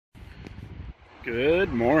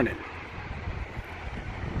Good morning.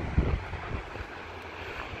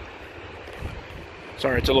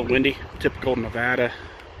 Sorry, it's a little windy. Typical Nevada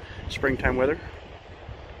springtime weather.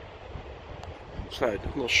 So a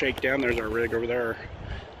little shakedown. There's our rig over there, our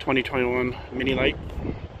 2021 mini light.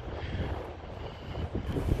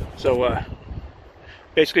 So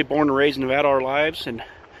basically born and raised in Nevada our lives, and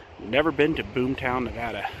never been to Boomtown,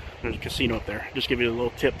 Nevada. There's a casino up there. Just give you a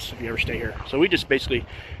little tips if you ever stay here. So we just basically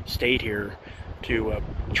stayed here to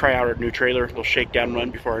try out our new trailer, a little shakedown run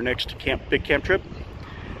before our next big camp trip.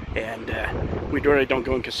 And we really don't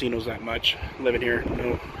go in casinos that much. Living here,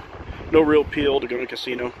 no real appeal to go to a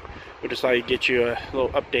casino. We decided to get you a little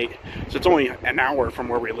update. So it's only an hour from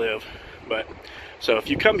where we live, but so if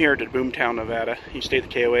you come here to Boomtown, Nevada, you stay at the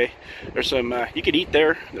KOA. There's some you could eat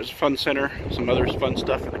there. There's a fun center, some other fun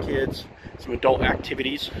stuff for the kids, some adult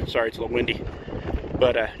activities. Sorry, it's a little windy,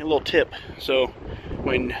 but a little tip. So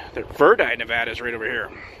when the Verdi, Nevada is right over here,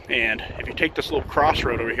 and if you take this little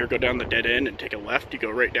crossroad over here, go down the dead end and take a left, you go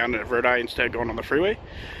right down to Verdi instead of going on the freeway.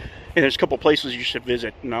 And there's a couple places you should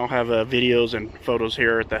visit, and I'll have videos and photos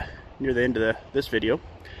here at near the end of this video.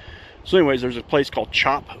 So anyways, there's a place called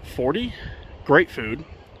Chop 40. Great food,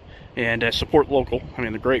 and support local. I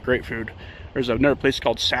mean, the great food. There's another place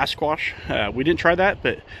called Sasquatch. We didn't try that,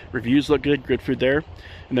 but reviews look good food there.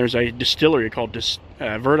 And there's a distillery called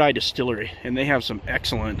Verdi Distillery, and they have some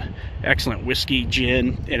excellent whiskey,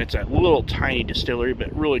 gin, and it's a little tiny distillery,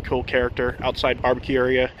 but really cool character, outside barbecue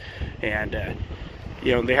area. And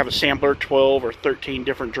you know, they have a sampler, 12 or 13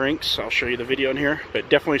 different drinks. I'll show you the video in here, but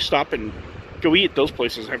definitely stop and go eat at those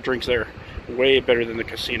places, have drinks there. Way better than the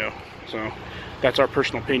casino. So that's our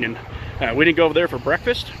personal opinion. We didn't go over there for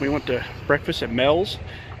breakfast. We went to breakfast at Mel's.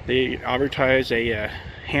 They advertise a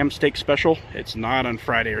ham steak special. It's not on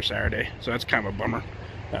Friday or Saturday, so that's kind of a bummer.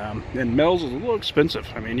 And Mel's is a little expensive.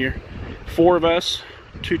 I mean, you're 4 of us,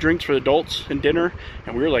 2 drinks for the adults and dinner,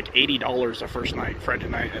 and we were like $80 the first night, Friday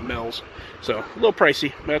night at Mel's. So a little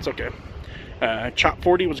pricey, but that's okay. Chop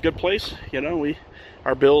 40 was a good place. You know,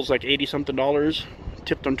 our bill's like 80 something dollars.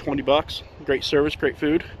 Tipped them 20 bucks. Great service, great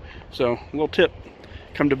food. So a little tip: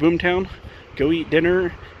 come to Boomtown, go eat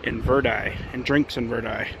dinner in Verdi and drinks in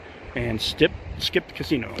Verdi, and skip the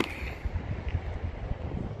casino.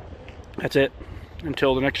 That's it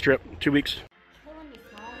until the next trip, 2 weeks.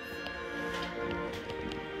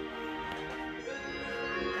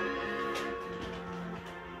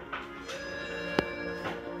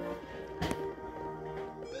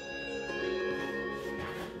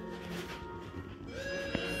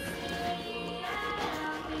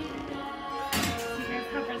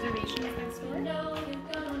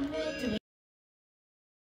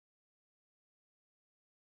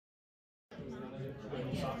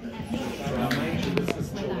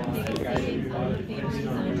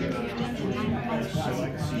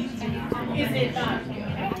 Is it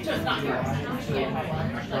just not yours?